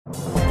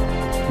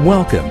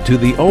Welcome to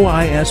the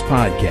OIS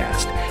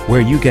Podcast,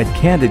 where you get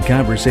candid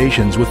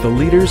conversations with the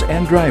leaders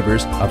and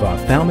drivers of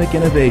ophthalmic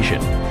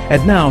innovation.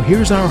 And now,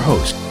 here's our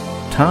host,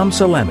 Tom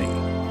Salemi.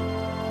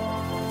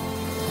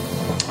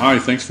 Hi,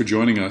 thanks for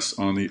joining us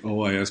on the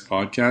OIS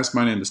Podcast.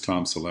 My name is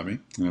Tom Salemi,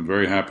 and I'm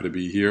very happy to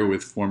be here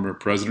with former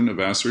president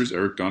of Assers,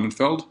 Eric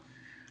Donenfeld.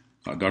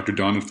 Dr.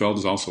 Donenfeld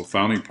is also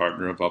founding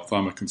partner of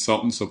Ophthalmic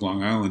Consultants of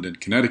Long Island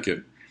and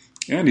Connecticut,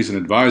 and he's an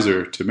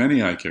advisor to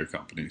many eye care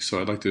companies. So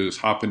I'd like to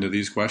just hop into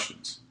these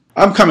questions.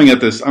 I'm coming at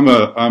this. I'm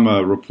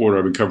a reporter.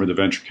 I've been covering the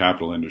venture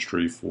capital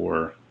industry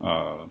for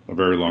a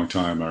very long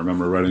time. I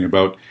remember writing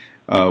about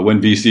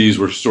when VCs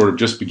were sort of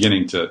just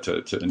beginning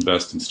to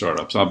invest in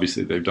startups.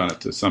 Obviously, they've done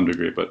it to some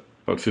degree, but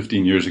about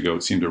 15 years ago,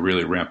 it seemed to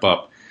really ramp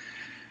up.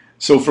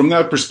 So from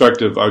that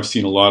perspective, I've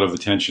seen a lot of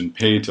attention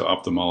paid to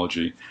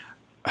ophthalmology.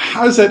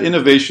 How has that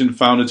innovation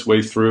found its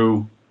way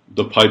through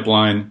the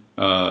pipeline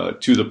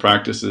to the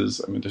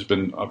practices? I mean, there's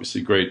been obviously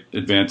great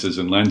advances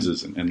in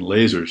lenses and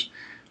lasers.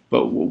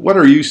 But what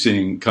are you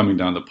seeing coming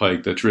down the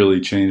pike that's really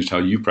changed how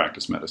you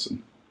practice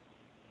medicine?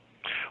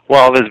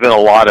 Well, there's been a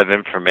lot of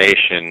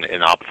information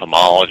in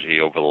ophthalmology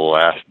over the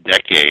last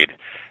decade,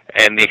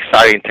 and the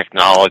exciting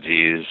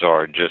technologies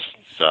are just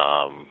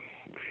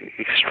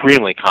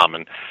extremely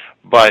common.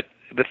 But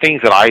the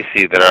things that I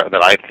see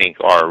that I think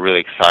are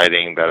really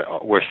exciting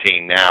that we're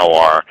seeing now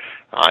are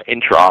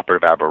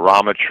intraoperative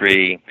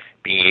aberrometry,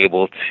 being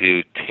able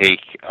to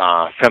take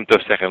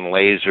femtosecond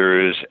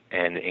lasers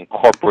and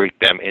incorporate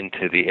them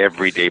into the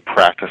everyday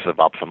practice of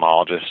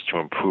ophthalmologists to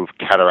improve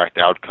cataract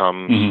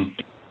outcomes,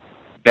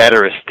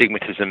 better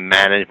astigmatism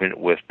management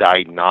with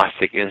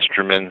diagnostic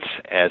instruments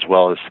as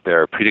well as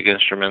therapeutic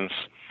instruments.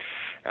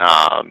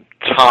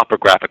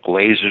 Topographic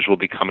lasers will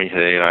be coming to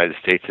the United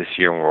States this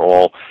year, and we're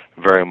all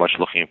very much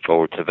looking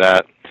forward to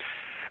that.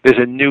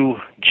 There's a new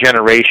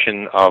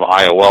generation of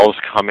IOLs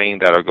coming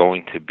that are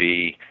going to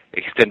be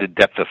extended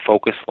depth of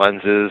focus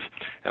lenses,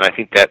 and I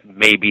think that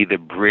may be the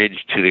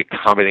bridge to the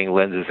accommodating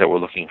lenses that we're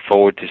looking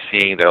forward to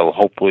seeing that will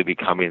hopefully be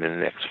coming in the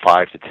next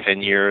 5 to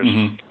 10 years.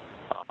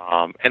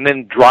 And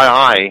then dry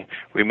eye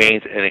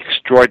remains an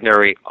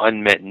extraordinary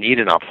unmet need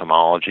in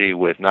ophthalmology,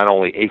 with not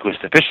only aqueous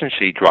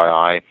deficiency dry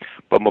eye,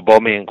 but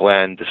meibomian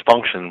gland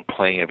dysfunction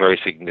playing a very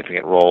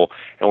significant role,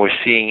 and we're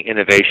seeing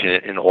innovation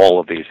in all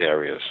of these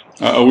areas.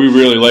 Are we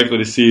really likely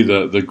to see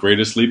the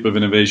greatest leap of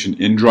innovation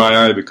in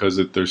dry eye because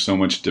there's so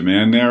much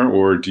demand there,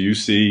 or do you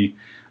see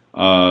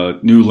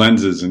new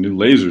lenses and new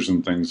lasers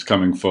and things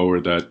coming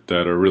forward that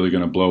are really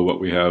going to blow what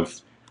we have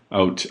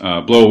out,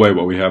 blow away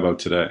what we have out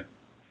today?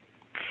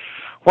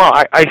 Well,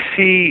 I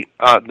see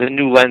the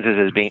new lenses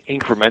as being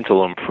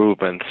incremental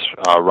improvements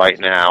right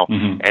now,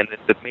 and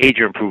the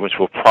major improvements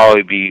will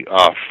probably be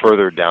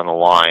further down the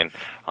line,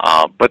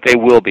 but they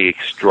will be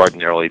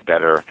extraordinarily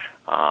better.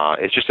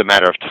 It's just a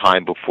matter of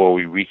time before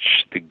we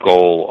reach the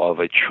goal of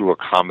a true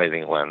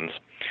accommodating lens.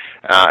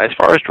 As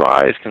far as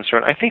dry eye is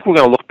concerned, I think we're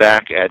going to look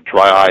back at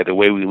dry eye the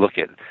way we look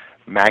at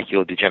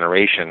macular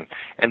degeneration.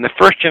 And the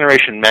first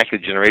generation macular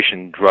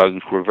degeneration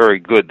drugs were very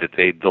good, that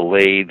they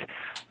delayed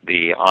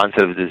the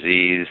onset of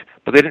disease,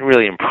 but they didn't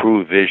really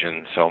improve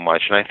vision so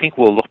much. And I think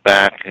we'll look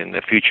back in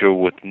the future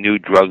with new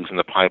drugs in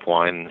the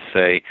pipeline and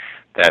say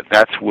that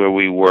that's where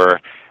we were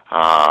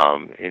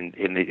in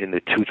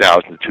the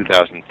 2000 to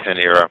 2010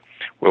 era,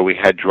 where we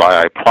had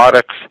dry eye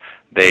products.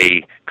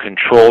 They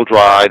controlled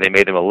dry eye, they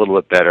made them a little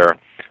bit better,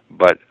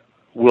 but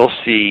we'll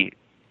see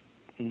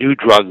new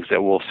drugs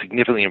that will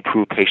significantly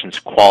improve patients'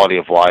 quality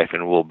of life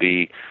and will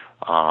be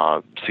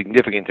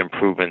significant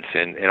improvements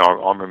in our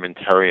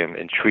armamentarium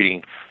in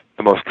treating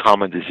the most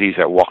common disease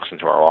that walks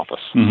into our office.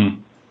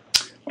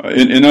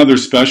 In other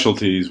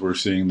specialties, we're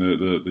seeing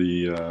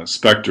the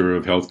specter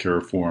of healthcare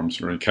reforms,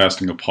 right,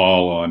 casting a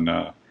pall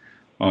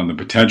on the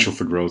potential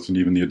for growth and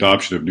even the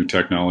adoption of new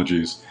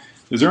technologies.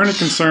 Is there any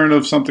concern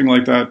of something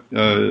like that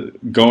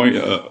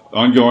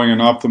ongoing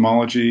in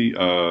ophthalmology?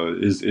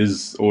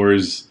 Is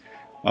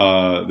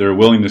there a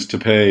willingness to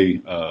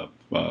pay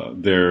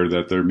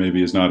that there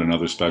maybe is not in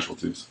other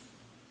specialties?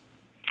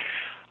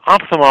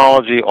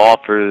 Ophthalmology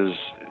offers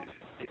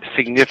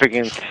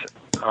significant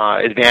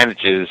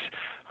advantages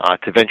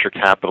to venture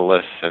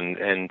capitalists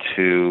and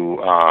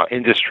to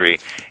industry,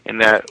 in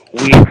that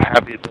we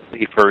have the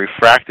ability for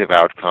refractive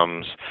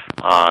outcomes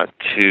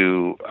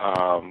to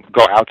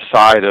go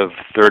outside of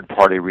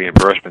third-party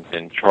reimbursement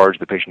and charge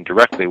the patient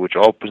directly, which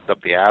opens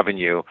up the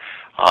avenue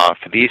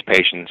for these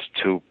patients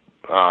to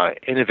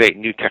innovate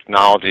new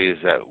technologies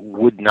that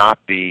would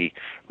not be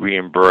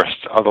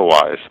reimbursed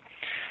otherwise.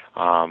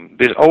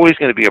 There's always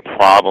going to be a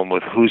problem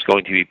with who's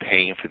going to be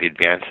paying for the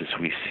advances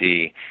we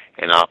see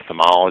in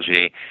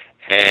ophthalmology,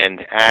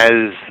 and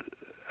as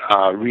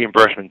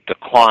reimbursement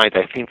declines,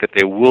 I think that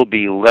there will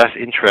be less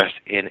interest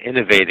in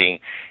innovating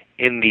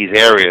in these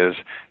areas.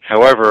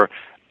 However,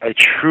 a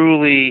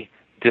truly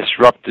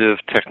disruptive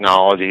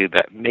technology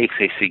that makes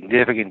a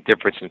significant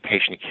difference in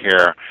patient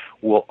care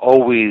will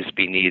always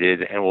be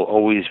needed, and will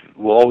always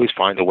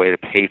find a way to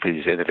pay for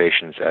these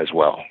innovations as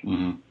well.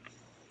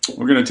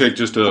 We're going to take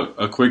just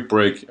a quick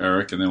break,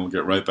 Eric, and then we'll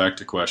get right back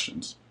to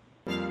questions.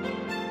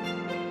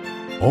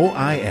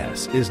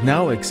 OIS is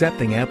now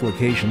accepting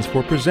applications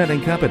for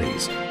presenting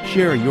companies.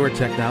 Share your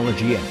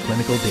technology and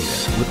clinical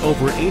data with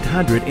over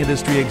 800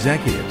 industry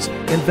executives,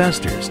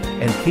 investors,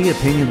 and key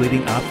opinion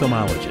leading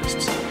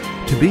ophthalmologists.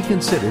 To be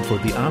considered for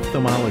the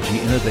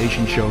Ophthalmology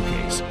Innovation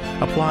Showcase,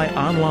 apply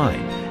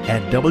online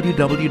at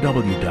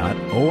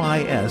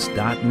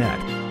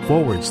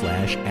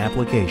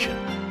www.ois.net/application.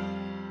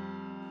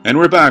 And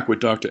we're back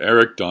with Dr.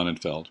 Eric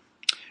Donenfeld.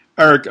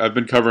 Eric, I've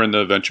been covering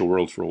the venture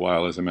world for a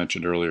while, as I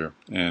mentioned earlier,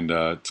 and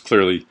it's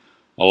clearly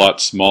a lot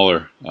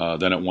smaller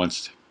than it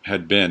once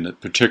had been,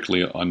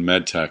 particularly on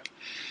medtech.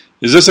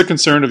 Is this a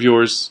concern of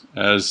yours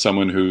as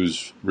someone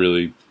who's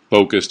really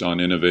focused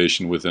on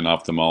innovation within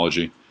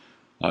ophthalmology?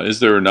 Is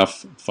there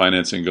enough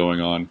financing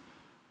going on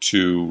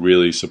to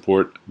really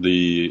support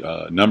the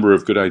number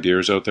of good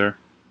ideas out there?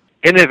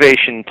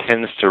 Innovation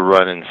tends to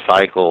run in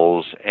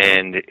cycles,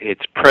 and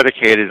it's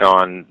predicated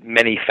on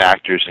many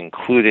factors,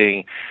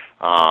 including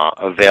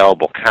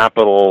available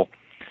capital,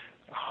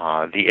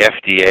 the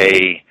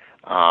FDA,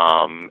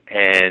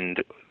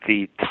 and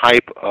the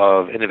type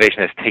of innovation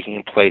that's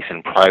taking place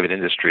in private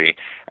industry.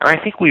 And I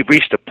think we've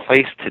reached a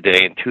place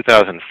today in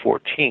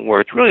 2014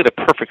 where it's really the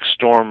perfect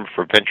storm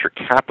for venture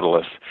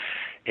capitalists,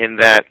 in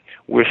that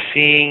we're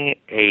seeing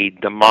a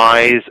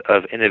demise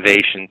of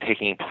innovation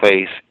taking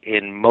place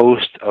in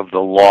most of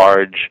the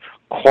large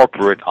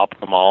corporate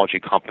ophthalmology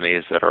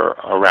companies that are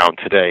around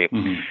today.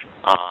 Mm-hmm.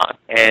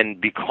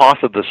 And because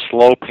of the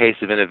slow pace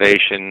of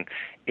innovation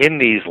in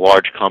these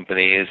large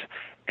companies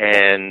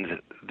and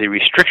the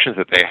restrictions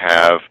that they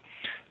have,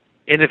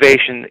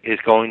 innovation is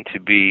going to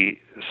be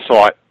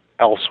sought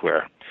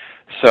elsewhere.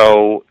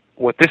 So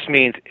what this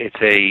means,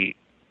 it's a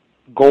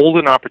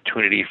golden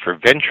opportunity for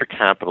venture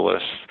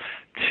capitalists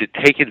to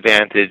take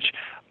advantage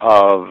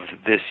of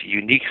this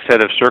unique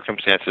set of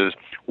circumstances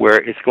where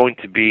it's going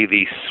to be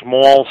the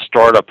small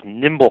startup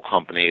nimble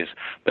companies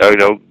that are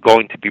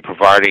going to be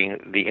providing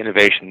the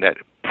innovation that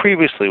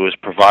previously was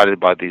provided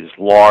by these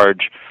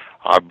large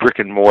brick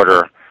and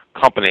mortar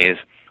companies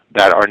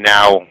that are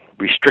now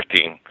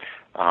restricting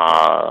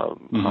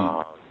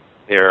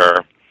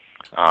their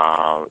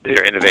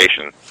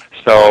innovation.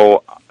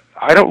 So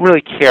I don't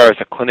really care as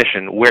a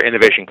clinician where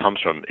innovation comes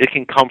from. It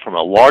can come from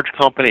a large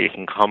company, it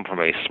can come from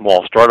a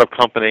small startup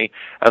company,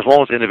 as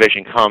long as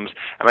innovation comes.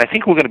 And I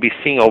think we're going to be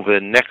seeing over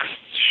the next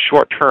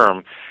short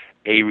term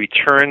a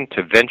return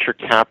to venture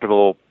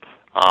capital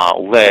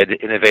led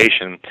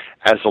innovation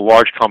as the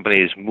large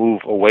companies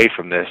move away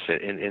from this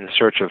in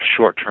search of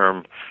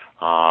short-term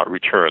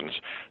returns.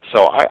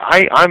 So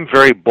I'm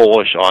very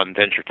bullish on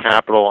venture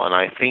capital, and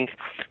I think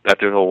that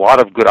there's a lot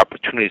of good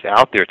opportunities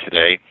out there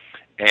today.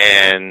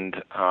 And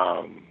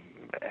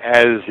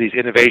as these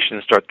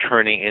innovations start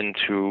turning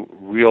into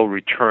real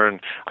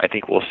return, I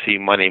think we'll see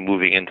money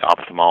moving into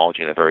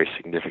ophthalmology in a very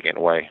significant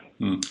way.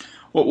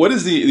 Well, what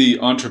is the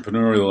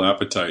entrepreneurial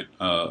appetite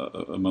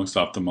amongst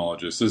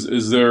ophthalmologists?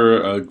 Is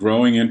there a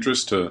growing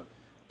interest to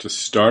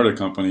start a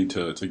company,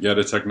 to get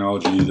a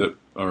technology that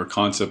or a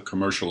concept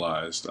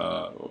commercialized?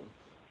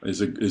 Is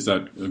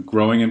that a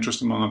growing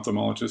interest among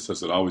ophthalmologists?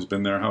 Has it always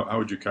been there? How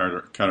would you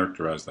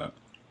characterize that?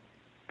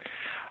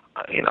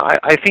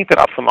 I think that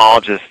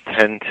ophthalmologists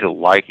tend to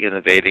like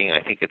innovating.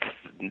 I think it's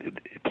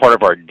part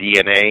of our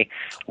DNA.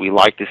 We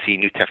like to see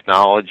new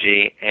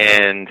technology,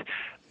 and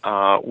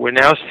we're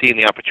now seeing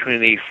the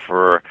opportunity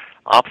for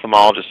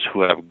ophthalmologists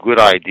who have good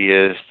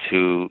ideas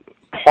to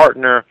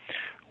partner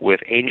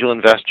with angel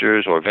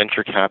investors or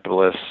venture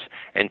capitalists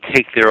and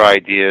take their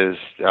ideas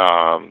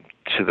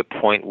to the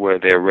point where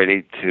they're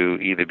ready to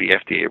either be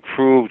FDA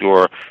approved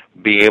or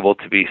be able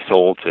to be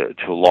sold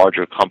to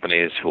larger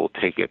companies who will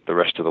take it the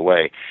rest of the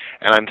way.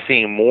 And I'm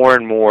seeing more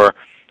and more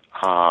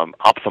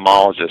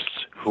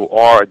ophthalmologists who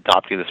are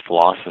adopting this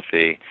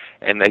philosophy.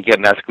 And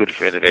again, that's good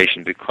for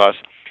innovation because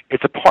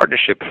it's a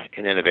partnership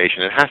in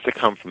innovation. It has to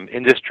come from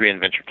industry and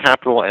venture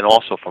capital and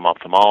also from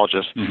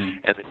ophthalmologists. Mm-hmm.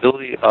 And the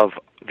ability of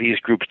these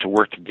groups to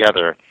work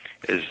together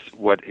is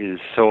what is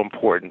so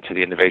important to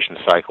the innovation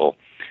cycle.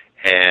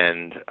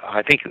 And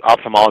I think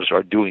ophthalmologists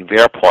are doing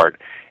their part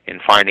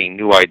in finding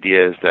new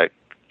ideas that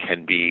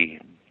can be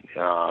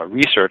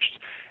researched,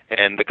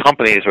 and the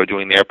companies are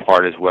doing their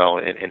part as well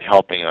in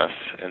helping us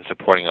and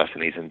supporting us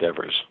in these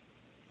endeavors.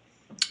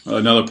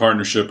 Another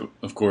partnership,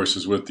 of course,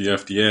 is with the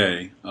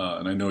FDA,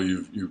 and I know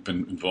you've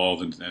been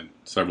involved in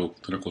several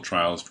clinical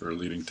trials for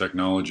leading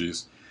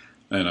technologies,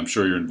 and I'm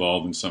sure you're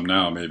involved in some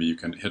now. Maybe you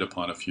can hit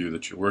upon a few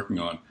that you're working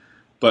on.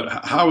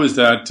 But how is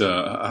that?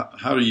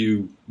 How do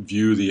you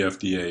view the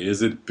FDA?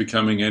 Is it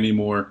becoming any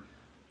more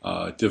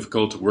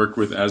difficult to work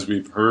with, as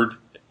we've heard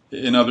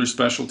in other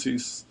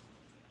specialties?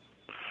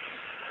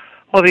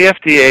 Well, the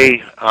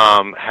FDA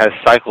has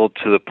cycled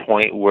to the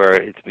point where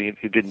it's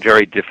been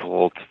very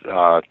difficult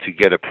to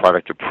get a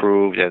product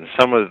approved, and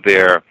some of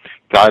their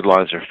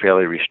guidelines are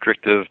fairly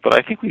restrictive, but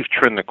I think we've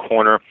turned the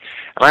corner,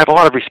 and I have a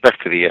lot of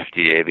respect for the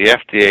FDA. The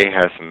FDA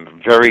has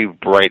some very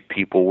bright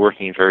people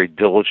working very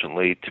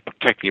diligently to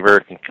protect the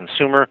American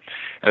consumer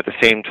and at the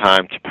same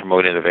time to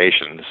promote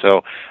innovation.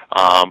 So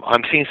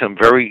I'm seeing some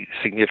very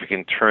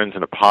significant turns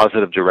in a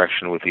positive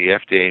direction with the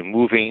FDA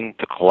moving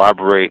to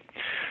collaborate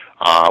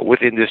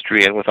with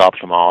industry and with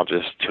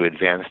ophthalmologists to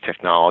advance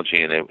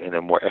technology in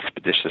a more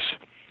expeditious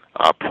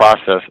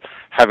process.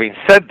 Having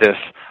said this,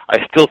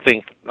 I still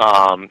think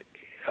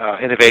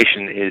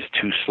innovation is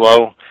too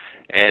slow,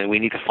 and we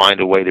need to find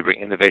a way to bring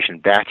innovation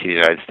back to the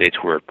United States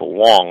where it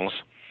belongs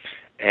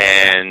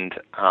and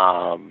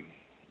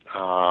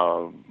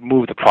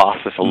move the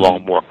process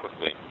along more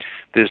quickly.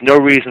 There's no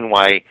reason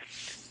why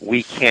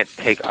we can't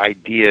take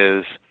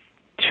ideas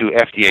to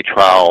FDA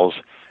trials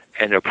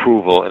and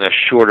approval in a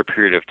shorter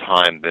period of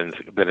time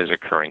than is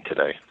occurring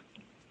today.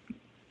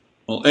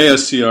 Well,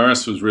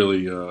 ASCRS was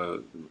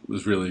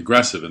really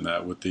aggressive in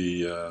that with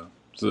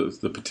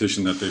the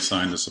petition that they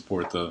signed to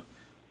support the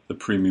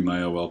premium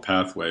IOL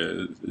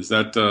pathway. Was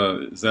that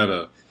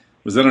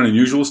an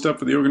unusual step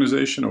for the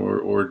organization,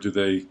 or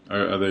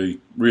are they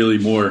really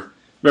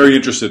very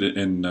interested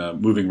in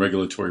moving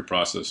regulatory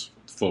process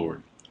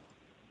forward?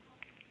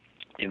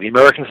 In the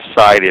American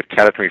Society of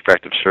Cataract and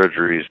Refractive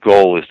Surgery's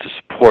goal is to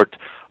support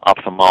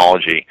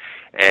ophthalmology,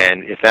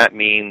 and if that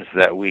means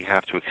that we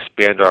have to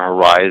expand our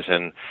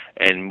horizon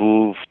and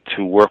move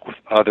to work with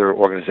other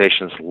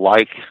organizations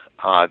like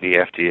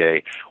the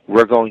FDA,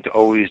 we're going to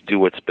always do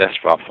what's best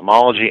for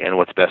ophthalmology and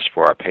what's best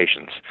for our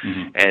patients.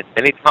 Mm-hmm. And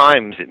many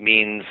times it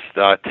means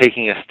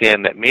taking a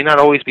stand that may not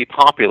always be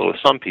popular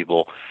with some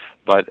people,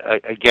 but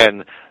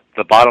again,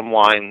 the bottom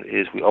line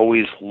is we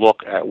always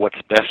look at what's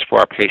best for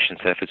our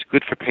patients, and if it's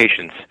good for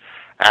patients,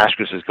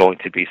 ASCRS is going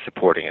to be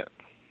supporting it.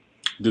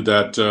 Did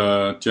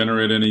that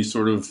generate any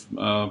sort of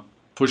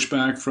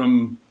pushback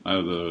from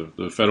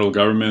the federal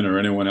government or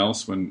anyone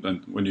else when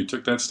you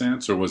took that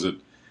stance, or was it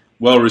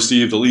well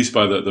received, at least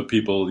by the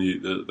people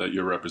that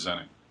you're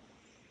representing?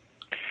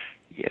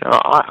 You know,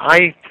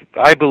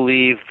 I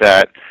believe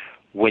that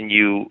when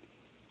you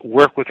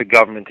work with the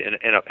government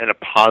in a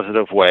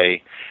positive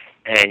way,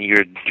 and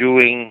you're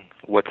doing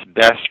what's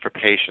best for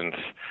patients,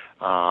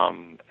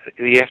 the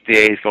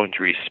FDA is going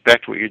to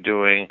respect what you're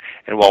doing,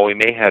 and while we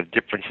may have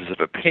differences of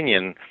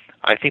opinion,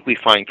 I think we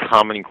find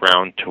common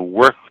ground to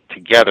work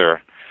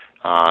together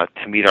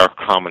to meet our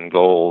common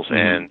goals. Mm-hmm.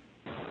 And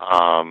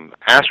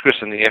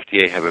ASCRS and the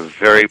FDA have a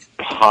very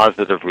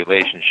positive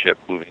relationship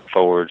moving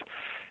forward,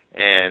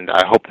 and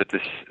I hope that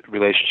this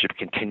relationship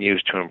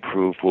continues to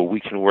improve where we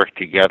can work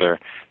together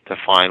to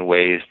find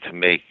ways to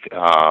make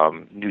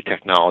new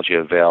technology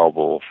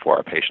available for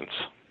our patients.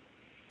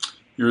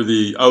 You're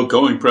the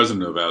outgoing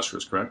president of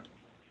ASCRS, correct?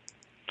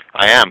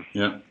 I am.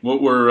 Yeah.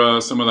 What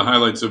were some of the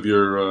highlights of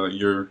your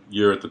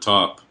year at the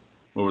top?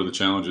 What were the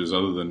challenges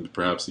other than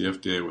perhaps the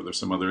FDA? Were there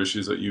some other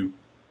issues that you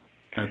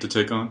had to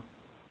take on?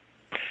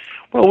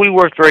 Well, we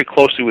worked very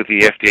closely with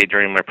the FDA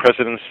during my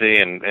presidency,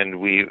 and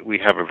we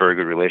have a very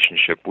good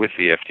relationship with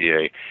the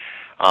FDA.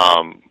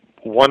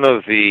 One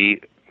of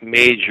the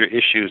major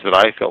issues that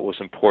I felt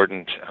was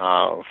important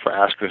for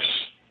ASCRS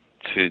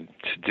to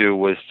do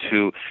was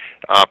to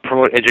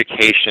promote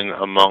education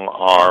among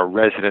our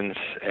residents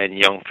and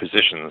young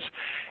physicians.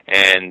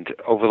 And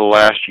over the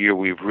last year,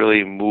 we've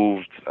really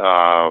moved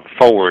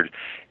forward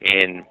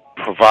in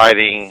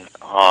providing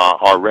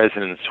our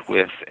residents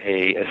with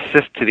a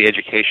assist to the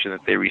education that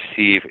they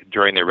receive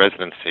during their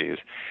residencies.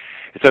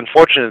 It's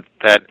unfortunate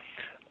that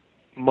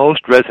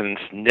most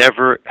residents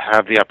never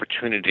have the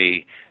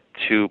opportunity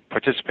to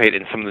participate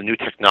in some of the new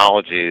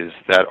technologies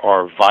that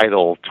are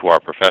vital to our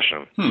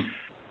profession.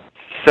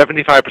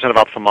 75% of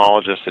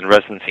ophthalmologists in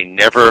residency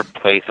never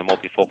place a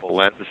multifocal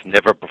lens,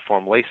 never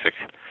perform LASIK.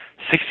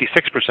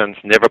 66%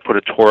 never put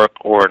a toric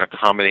or an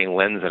accommodating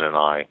lens in an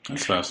eye.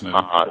 That's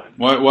fascinating.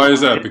 Why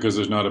is that? Because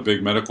there's not a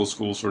big medical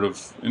school sort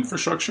of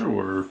infrastructure,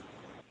 or?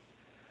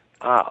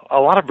 A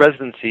lot of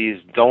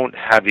residencies don't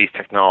have these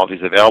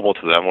technologies available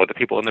to them, or the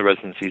people in the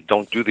residencies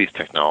don't do these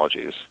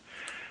technologies.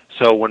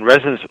 So when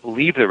residents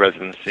leave their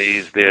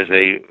residencies, there's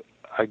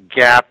a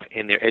gap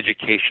in their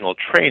educational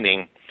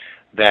training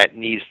that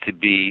needs to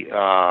be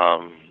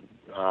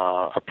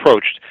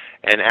approached,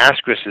 and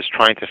ASCRS is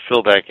trying to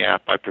fill that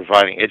gap by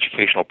providing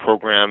educational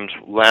programs.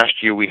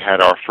 Last year we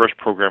had our first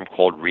program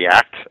called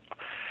REACT,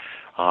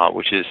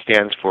 which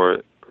stands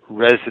for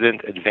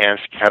Resident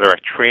Advanced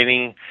Cataract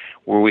Training,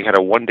 where we had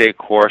a one-day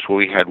course where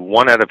we had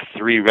 1 out of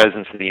 3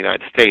 residents in the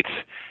United States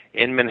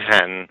in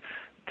Manhattan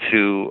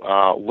to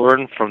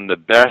learn from the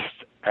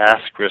best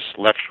ASCRS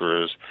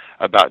lecturers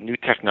about new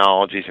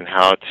technologies and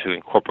how to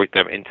incorporate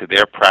them into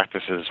their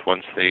practices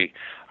once they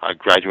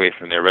graduate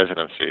from their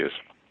residencies.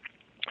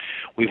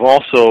 We've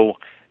also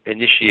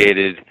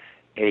initiated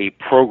a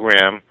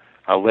program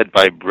led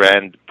by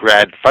Brad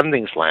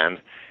Fundingsland,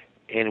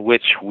 in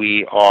which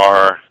we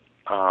are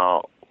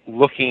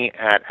looking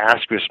at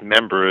Ascaris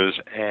members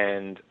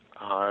and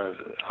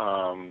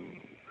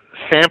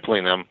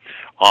sampling them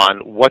on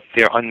what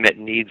their unmet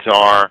needs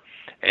are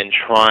and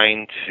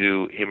trying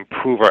to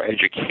improve our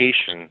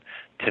education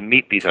to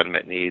meet these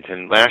unmet needs.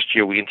 And last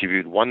year we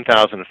interviewed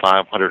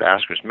 1,500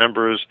 Ascaris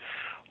members,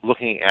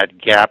 looking at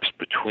gaps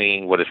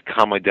between what is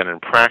commonly done in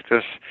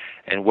practice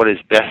and what is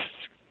best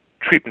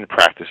treatment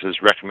practices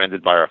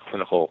recommended by our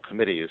clinical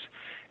committees.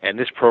 And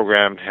this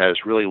program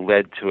has really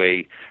led to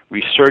a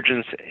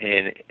resurgence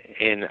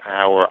in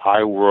our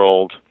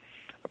iWorld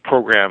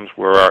programs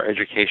where our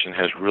education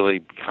has really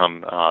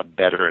become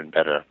better and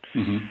better.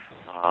 Mm-hmm.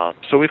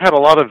 So we've had a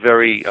lot of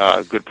very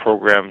good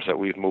programs that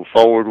we've moved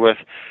forward with.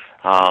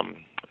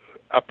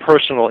 A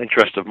personal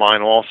interest of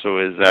mine also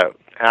is that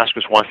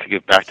Ascaris wants to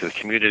give back to the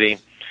community.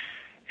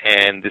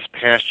 And this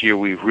past year,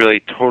 we've really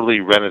totally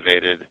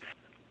renovated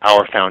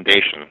our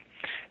foundation.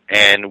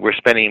 And we're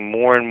spending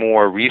more and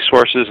more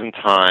resources and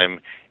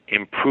time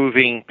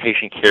improving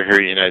patient care here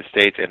in the United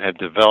States and have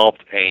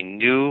developed a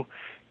new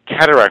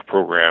cataract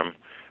program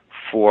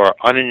for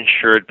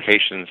uninsured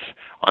patients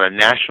on a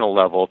national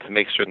level to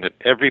make certain that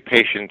every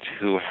patient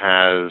who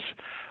has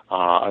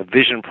a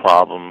vision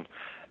problem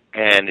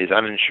and is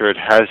uninsured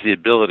has the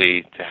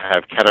ability to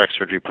have cataract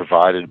surgery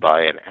provided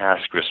by an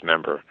Ascaris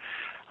member.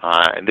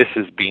 And this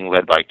is being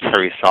led by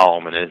Kerry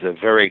Solomon. It is a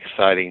very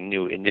exciting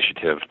new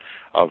initiative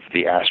of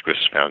the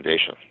Ascaris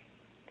Foundation.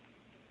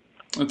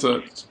 It's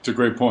a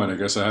great point. I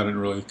guess I hadn't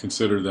really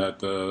considered that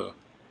the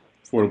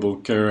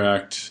Affordable Care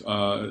Act.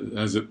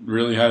 Has it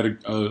really had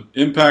an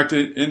impact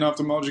in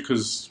ophthalmology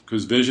because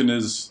vision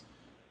is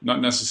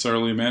not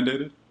necessarily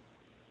mandated?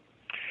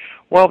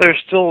 Well,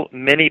 there's still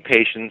many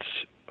patients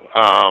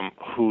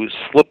who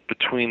slip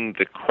between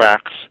the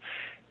cracks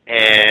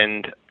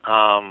and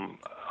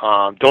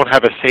don't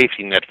have a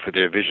safety net for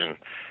their vision.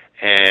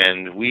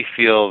 And we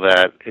feel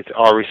that it's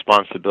our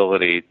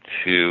responsibility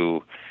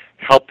to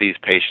help these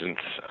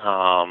patients.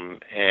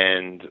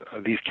 And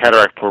these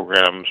cataract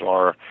programs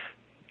are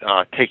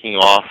taking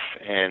off,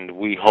 and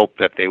we hope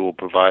that they will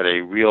provide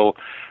a real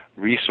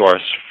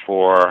resource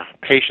for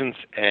patients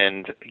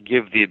and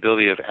give the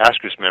ability of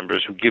Ascaris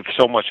members who give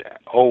so much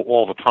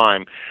all the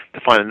time to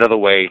find another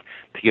way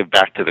to give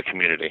back to the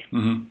community.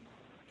 Mm-hmm.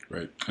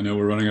 Great. I know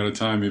we're running out of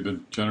time. You've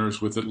been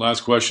generous with it.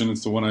 Last question.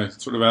 It's the one I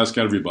sort of ask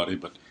everybody,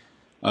 but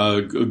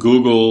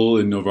Google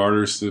and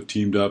Novartis have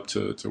teamed up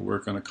to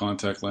work on a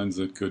contact lens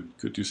that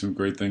could do some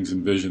great things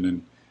in vision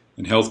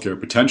and healthcare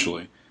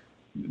potentially.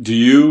 Do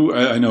you?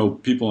 I know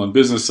people on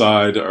business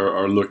side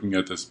are looking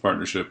at this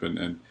partnership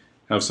and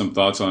have some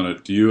thoughts on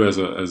it. Do you, as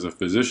a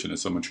physician,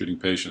 as someone treating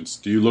patients,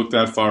 do you look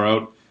that far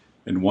out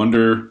and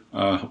wonder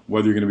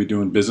whether you're going to be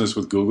doing business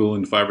with Google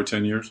in 5 or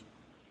 10 years?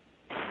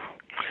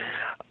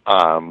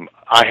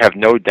 I have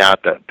no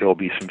doubt that there will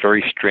be some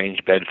very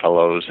strange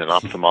bedfellows in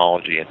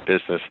ophthalmology and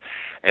business.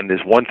 And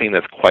there's one thing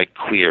that's quite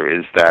clear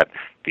is that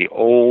the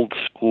old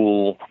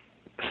school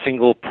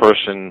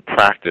single-person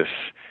practice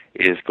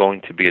is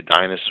going to be a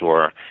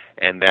dinosaur,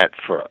 and that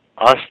for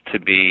us to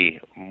be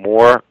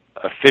more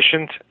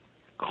efficient,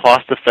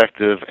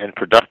 cost-effective, and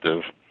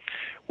productive,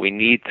 we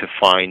need to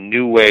find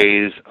new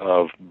ways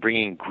of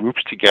bringing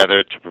groups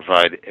together to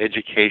provide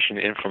education,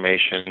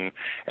 information,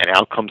 and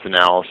outcomes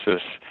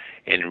analysis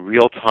in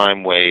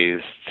real-time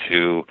ways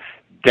to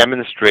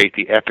demonstrate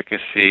the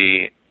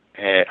efficacy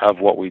of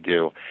what we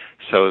do.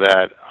 So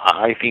that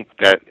I think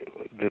that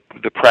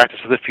the practice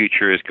of the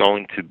future is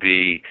going to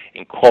be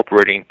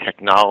incorporating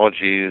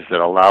technologies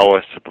that allow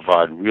us to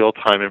provide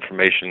real-time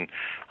information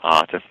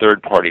to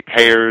third-party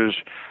payers,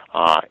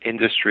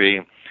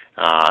 industry,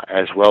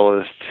 as well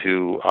as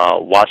to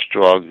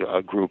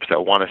watchdog groups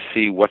that want to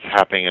see what's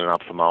happening in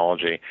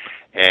ophthalmology.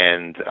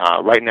 And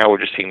right now we're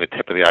just seeing the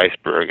tip of the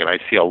iceberg, and I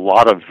see a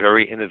lot of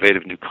very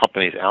innovative new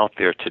companies out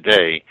there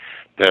today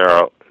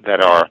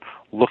that are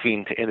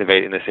looking to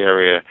innovate in this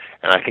area,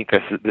 and I think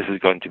this is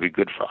going to be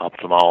good for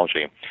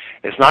ophthalmology.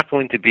 It's not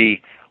going to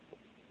be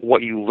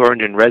what you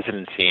learned in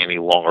residency any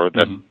longer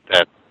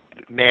that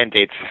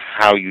mandates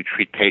how you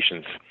treat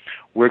patients.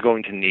 We're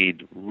going to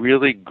need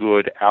really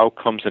good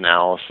outcomes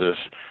analysis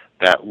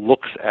that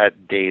looks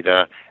at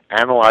data,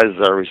 analyzes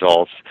our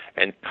results,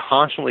 and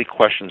constantly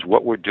questions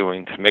what we're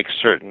doing to make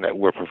certain that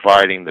we're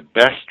providing the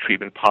best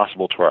treatment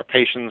possible to our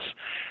patients,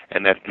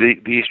 and that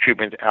these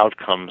treatment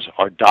outcomes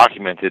are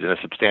documented in a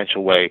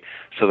substantial way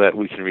so that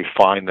we can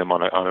refine them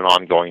on an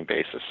ongoing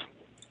basis.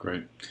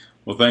 Great.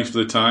 Well, thanks for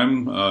the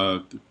time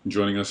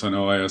joining us on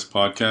OIS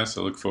Podcast.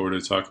 I look forward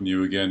to talking to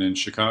you again in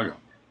Chicago.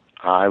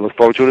 I look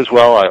forward to it as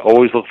well. I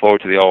always look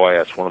forward to the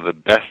OIS, one of the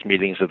best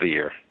meetings of the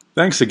year.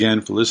 Thanks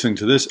again for listening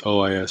to this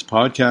OIS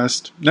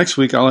podcast. Next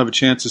week, I'll have a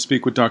chance to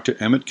speak with Dr.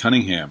 Emmett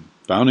Cunningham,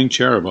 founding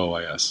chair of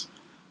OIS.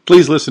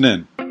 Please listen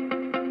in.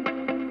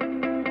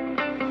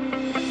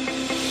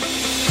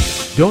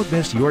 Don't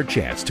miss your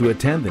chance to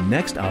attend the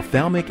next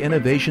Ophthalmic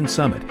Innovation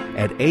Summit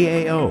at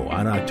AAO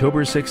on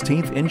October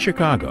 16th in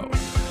Chicago.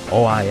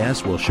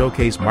 OIS will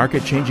showcase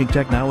market-changing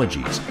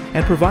technologies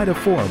and provide a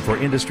forum for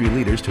industry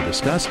leaders to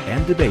discuss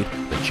and debate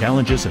the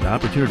challenges and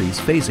opportunities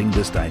facing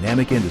this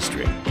dynamic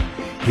industry.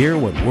 Hear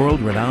what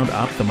world-renowned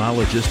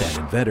ophthalmologist and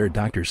inventor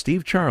Dr.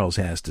 Steve Charles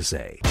has to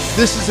say.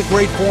 This is a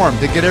great forum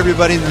to get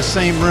everybody in the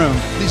same room.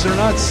 These are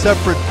not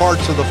separate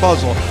parts of the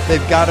puzzle.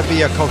 They've got to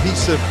be a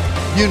cohesive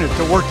unit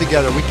to work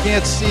together. We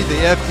can't see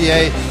the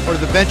FDA or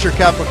the venture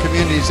capital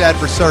community as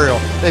adversarial.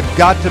 They've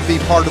got to be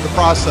part of the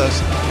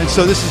process. And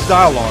so this is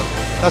dialogue.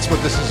 That's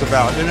what this is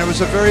about. And it was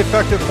a very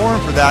effective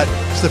forum for that.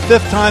 It's the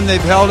 5th time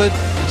they've held it.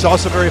 It's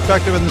also very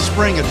effective in the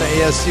spring at the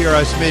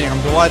ASCRS meeting.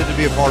 I'm delighted to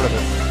be a part of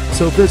it.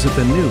 So visit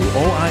the new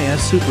OIS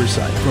Super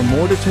site for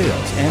more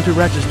details and to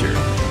register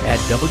at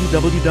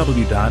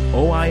www.ois.net.